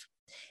arrive,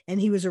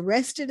 and he was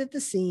arrested at the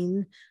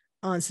scene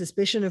on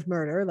suspicion of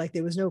murder. Like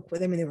there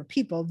were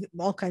people,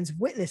 all kinds of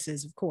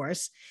witnesses, of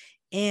course.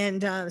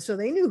 And so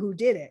they knew who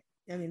did it.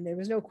 I mean, there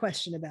was no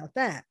question about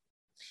that.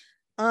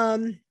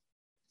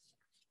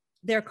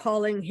 They're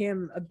calling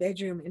him a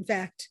bedroom. In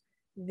fact,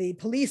 the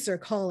police are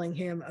calling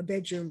him a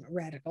bedroom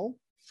radical.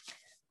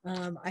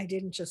 I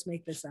didn't just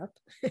make this up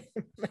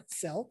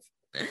myself.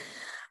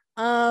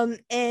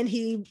 And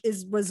he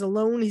was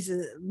alone. He's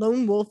a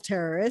lone wolf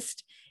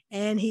terrorist,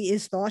 and he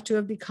is thought to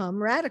have become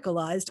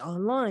radicalized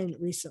online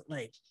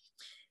recently.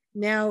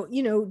 Now,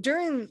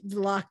 during the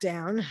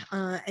lockdown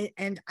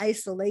and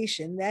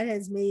isolation, that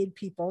has made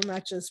people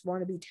not just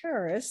want to be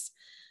terrorists,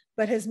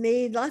 but has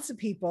made lots of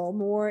people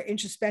more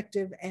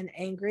introspective and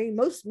angry,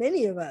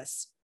 many of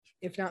us,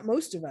 if not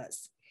most of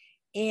us.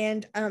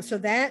 And so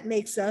that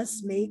makes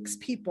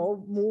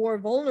people more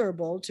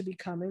vulnerable to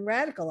becoming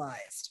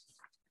radicalized.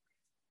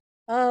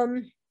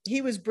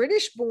 He was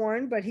British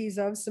born, but he's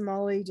of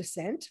Somali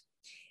descent.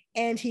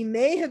 And he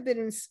may have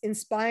been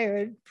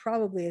inspired,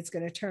 probably it's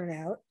going to turn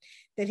out,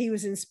 that he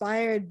was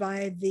inspired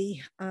by the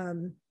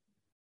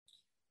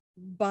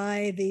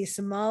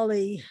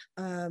Somali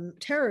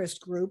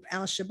terrorist group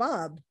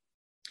Al-Shabaab,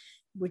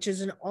 which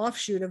is an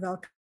offshoot of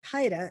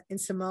Al-Qaeda in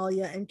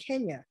Somalia and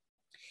Kenya.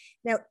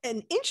 Now,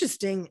 an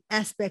interesting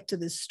aspect to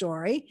this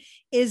story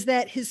is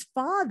that his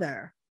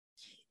father,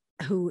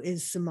 who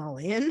is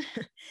Somalian,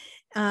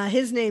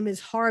 his name is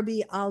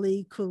Harbi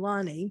Ali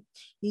Kulani.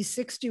 He's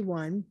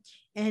 61,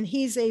 and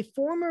he's a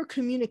former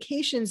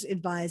communications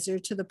advisor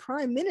to the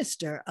Prime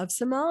Minister of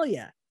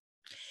Somalia.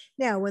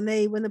 Now, when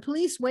the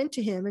police went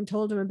to him and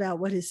told him about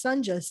what his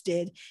son just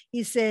did,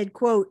 he said,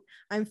 quote,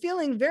 "I'm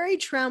feeling very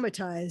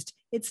traumatized.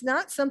 It's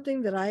not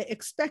something that I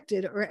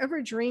expected or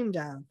ever dreamed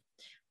of."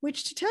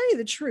 Which, to tell you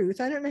the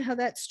truth, I don't know how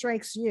that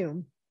strikes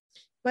you,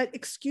 but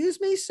excuse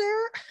me,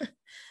 sir.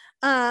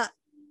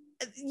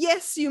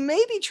 Yes, you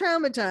may be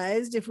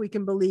traumatized if we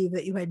can believe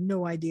that you had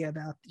no idea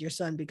about your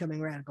son becoming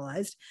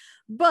radicalized.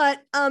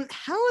 But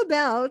how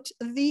about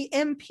the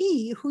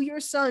MP who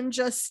your son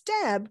just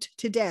stabbed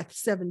to death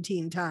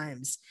 17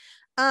 times?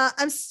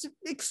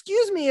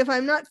 Excuse me if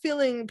I'm not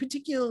feeling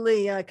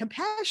particularly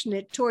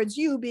compassionate towards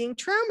you being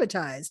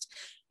traumatized.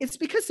 It's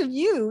because of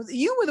you.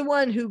 You were the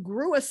one who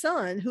grew a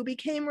son who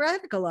became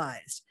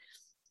radicalized.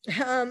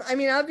 I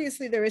mean,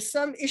 obviously there is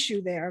some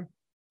issue there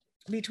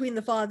between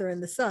the father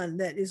and the son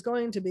that is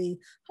going to be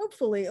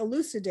hopefully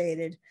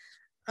elucidated.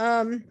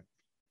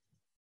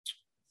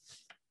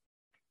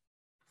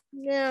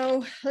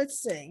 Now,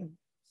 let's see.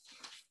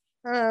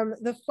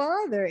 The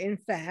father, in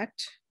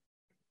fact,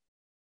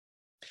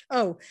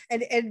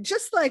 and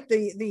just like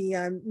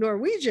the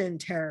Norwegian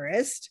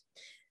terrorist,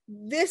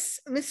 this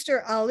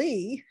Mr.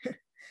 Ali,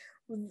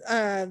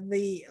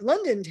 the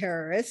London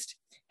terrorist,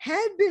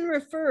 had been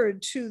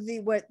referred to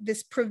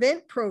this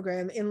PREVENT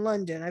program in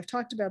London. I've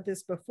talked about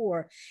this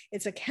before.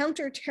 It's a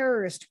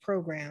counter-terrorist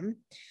program,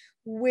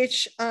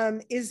 which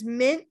is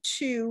meant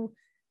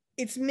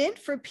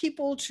for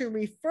people to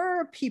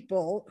refer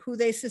people who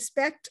they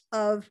suspect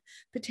of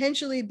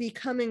potentially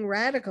becoming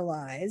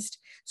radicalized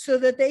so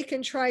that they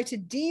can try to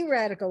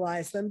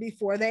de-radicalize them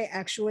before they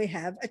actually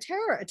have a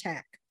terror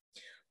attack.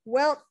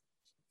 Well,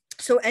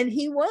 and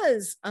he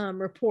was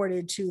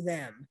reported to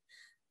them,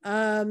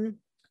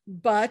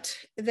 but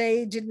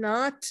they did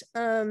not,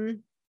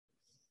 and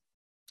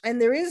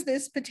there is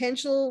this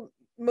potential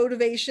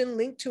motivation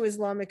linked to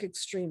Islamic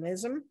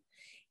extremism.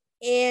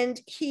 And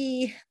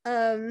he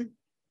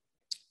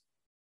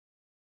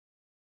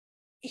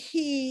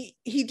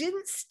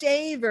didn't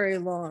stay very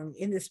long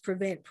in this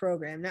PREVENT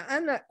program. Now,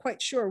 I'm not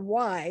quite sure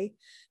why.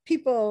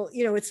 People,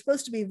 it's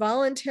supposed to be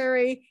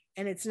voluntary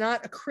and it's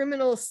not a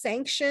criminal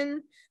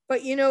sanction,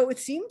 but, it would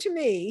seem to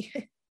me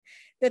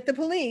that the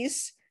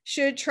police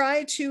should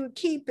try to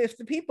keep, if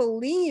the people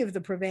leave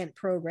the PREVENT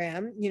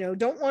program,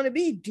 don't want to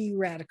be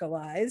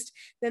de-radicalized,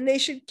 then they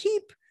should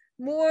keep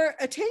more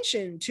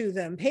attention to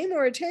them, pay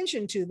more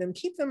attention to them,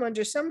 keep them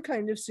under some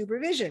kind of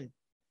supervision.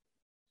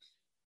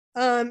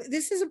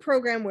 This is a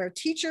program where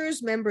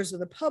teachers, members of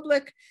the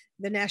public,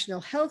 the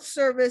National Health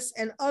Service,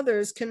 and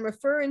others can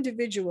refer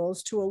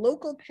individuals to a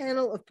local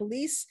panel of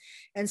police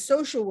and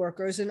social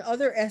workers and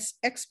other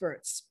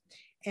experts.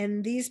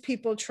 And these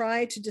people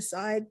try to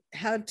decide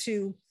how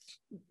to,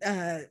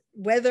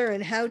 whether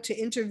and how to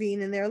intervene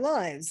in their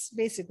lives,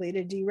 basically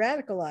to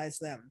de-radicalize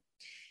them.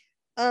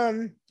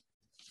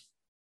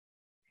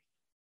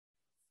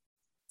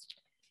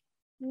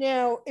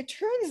 Now, it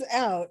turns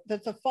out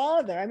that the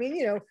father,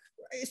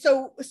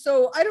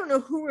 so I don't know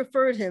who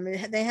referred him.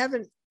 They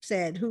haven't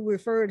said who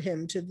referred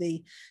him to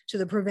the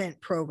PREVENT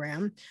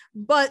program,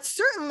 but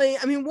certainly,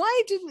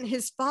 why didn't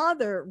his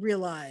father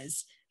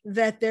realize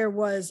that there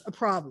was a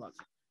problem?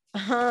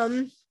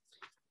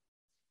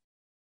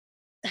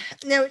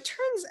 Now, it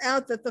turns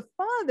out that the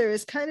father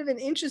is kind of an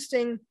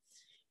interesting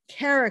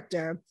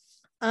character.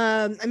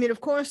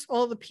 Of course,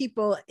 all the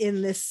people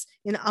in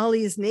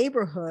Ali's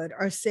neighborhood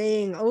are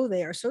saying, oh,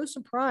 they are so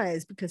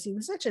surprised because he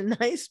was such a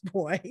nice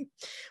boy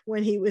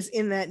when he was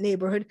in that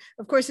neighborhood.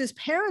 Of course, his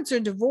parents are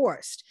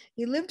divorced.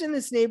 He lived in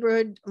this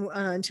neighborhood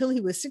until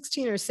he was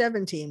 16 or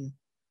 17,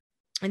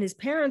 and his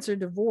parents are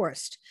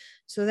divorced.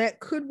 So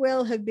that could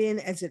well have been,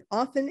 as it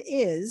often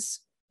is,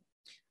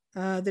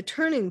 the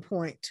turning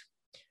point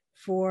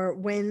for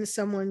when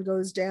someone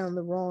goes down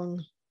the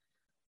wrong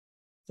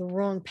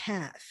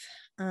path.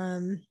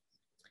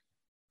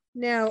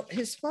 Now,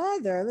 his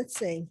father, let's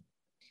see.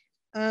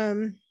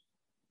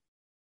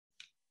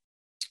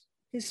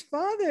 His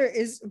father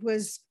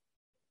was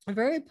a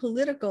very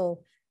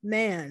political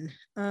man.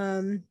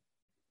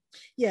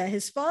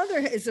 His father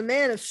is a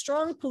man of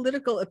strong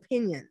political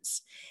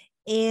opinions,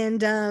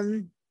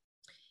 and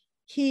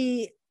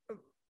he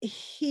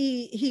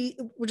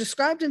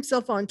described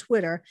himself on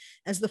Twitter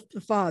as the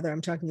father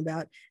I'm talking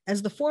about,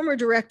 as the former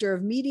director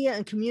of Media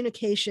and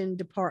Communication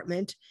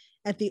Department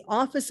at the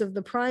Office of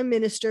the Prime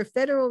Minister,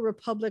 Federal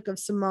Republic of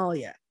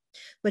Somalia.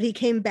 But he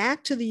came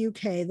back to the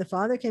UK. The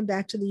father came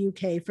back to the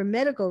UK for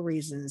medical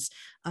reasons,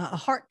 a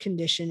heart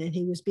condition, and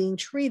he was being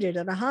treated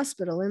at a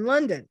hospital in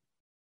London.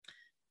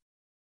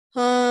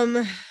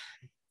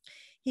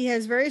 He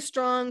has very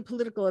strong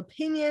political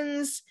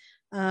opinions.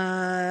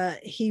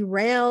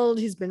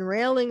 He's been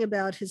railing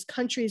about his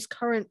country's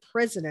current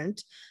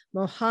president,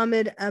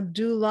 Mohammed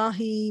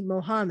Abdullahi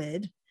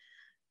Mohammed.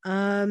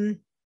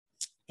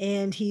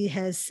 And he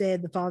has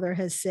said, the father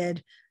has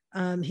said,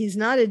 he's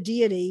not a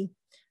deity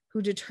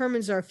who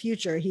determines our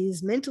future.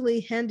 He's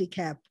mentally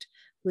handicapped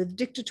with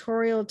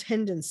dictatorial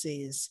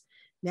tendencies.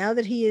 Now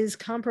that he is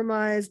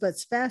compromised,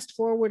 let's fast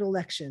forward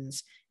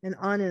elections, and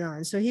on and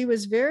on. So he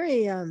was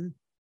very,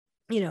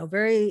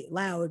 very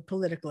loud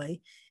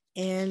politically.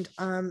 And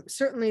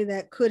certainly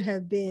that could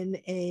have been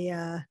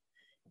an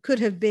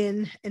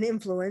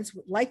influence,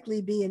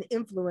 likely be an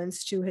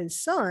influence to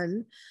his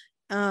son.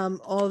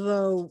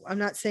 Although I'm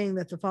not saying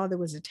that the father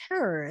was a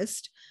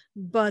terrorist,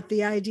 but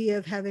the idea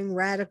of having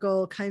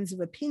radical kinds of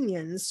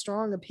opinions,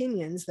 strong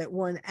opinions that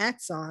one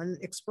acts on,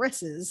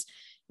 expresses,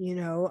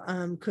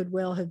 could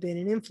well have been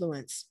an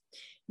influence.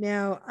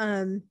 Now,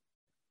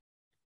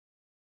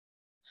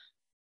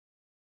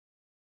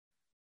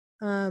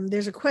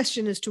 there's a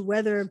question as to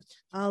whether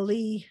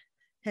Ali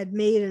had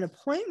made an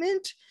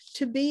appointment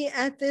to be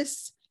at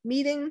this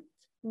meeting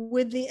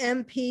with the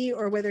MP,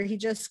 or whether he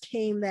just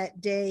came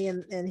that day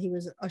and he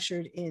was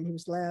ushered in, he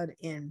was allowed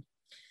in.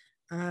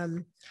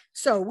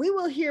 So we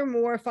will hear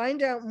more,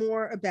 find out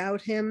more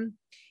about him.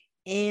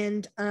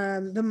 And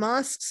the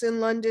mosques in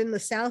London, the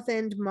South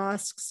End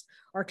mosques,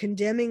 are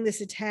condemning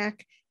this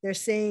attack. They're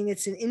saying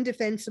it's an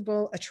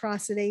indefensible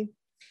atrocity.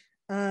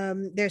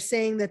 They're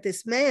saying that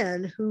this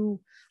man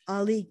who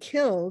Ali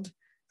killed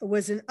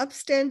was an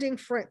upstanding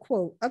friend,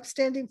 quote,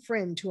 upstanding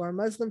friend to our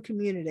Muslim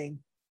community,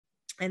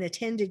 and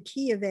attended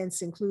key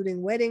events,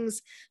 including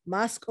weddings,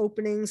 mosque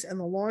openings, and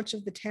the launch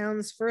of the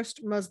town's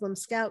first Muslim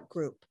scout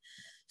group.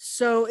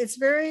 So it's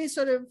very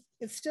sort of,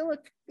 it's still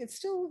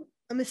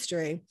a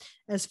mystery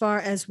as far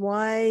as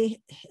why,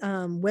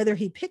 whether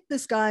he picked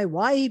this guy,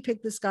 why he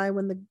picked this guy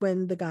when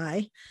the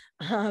guy,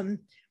 the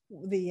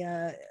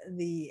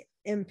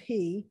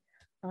MP,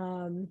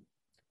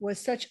 was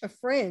such a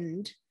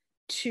friend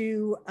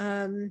to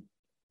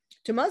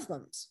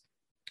Muslims.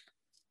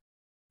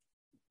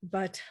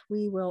 But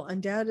we will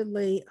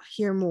undoubtedly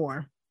hear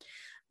more.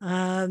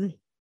 And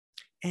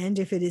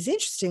if it is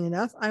interesting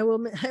enough, I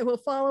will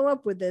follow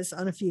up with this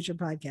on a future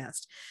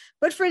podcast.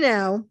 But for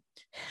now,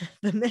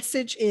 the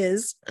message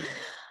is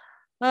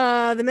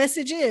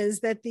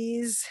that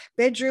these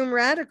bedroom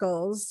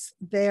radicals,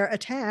 their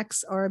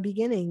attacks are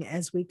beginning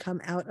as we come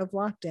out of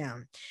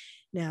lockdown.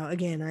 Now,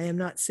 again, I am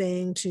not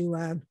saying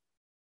to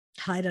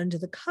hide under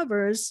the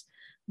covers,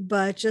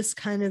 but just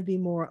kind of be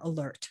more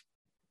alert.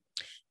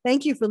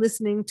 Thank you for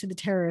listening to the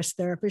Terrorist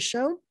Therapist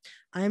Show.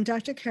 I am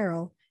Dr.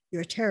 Carol,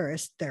 your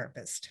terrorist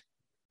therapist.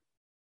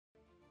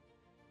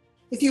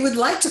 If you would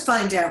like to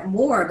find out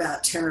more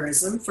about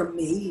terrorism from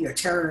me, your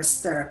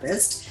terrorist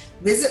therapist,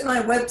 visit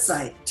my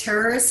website,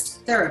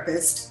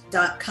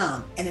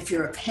 terroristtherapist.com. And if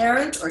you're a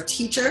parent or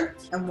teacher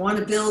and want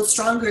to build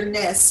stronger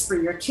nests for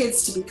your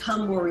kids to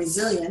become more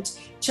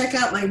resilient, check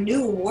out my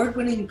new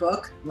award-winning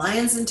book,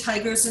 Lions and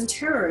Tigers and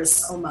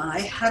Terrorists, Oh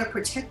My, How to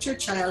Protect Your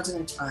Child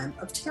in a Time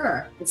of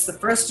Terror. It's the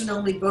first and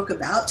only book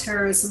about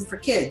terrorism for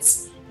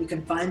kids. You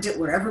can find it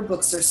wherever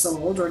books are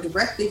sold or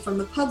directly from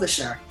the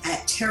publisher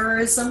at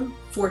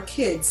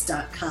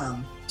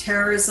terrorismforkids.com.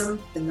 Terrorism,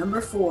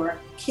 4,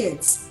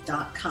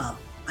 kids.com.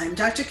 I'm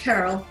Dr.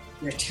 Carol,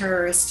 your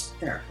terrorist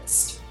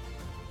therapist.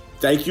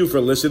 Thank you for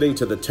listening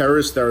to the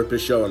Terrorist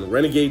Therapist Show on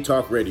Renegade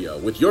Talk Radio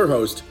with your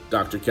host,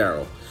 Dr.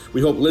 Carol.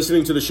 We hope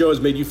listening to the show has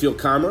made you feel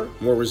calmer,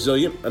 more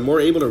resilient, and more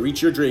able to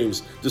reach your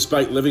dreams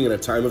despite living in a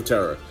time of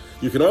terror.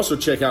 You can also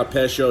check out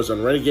past shows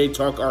on Renegade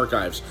Talk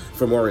Archives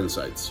for more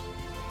insights.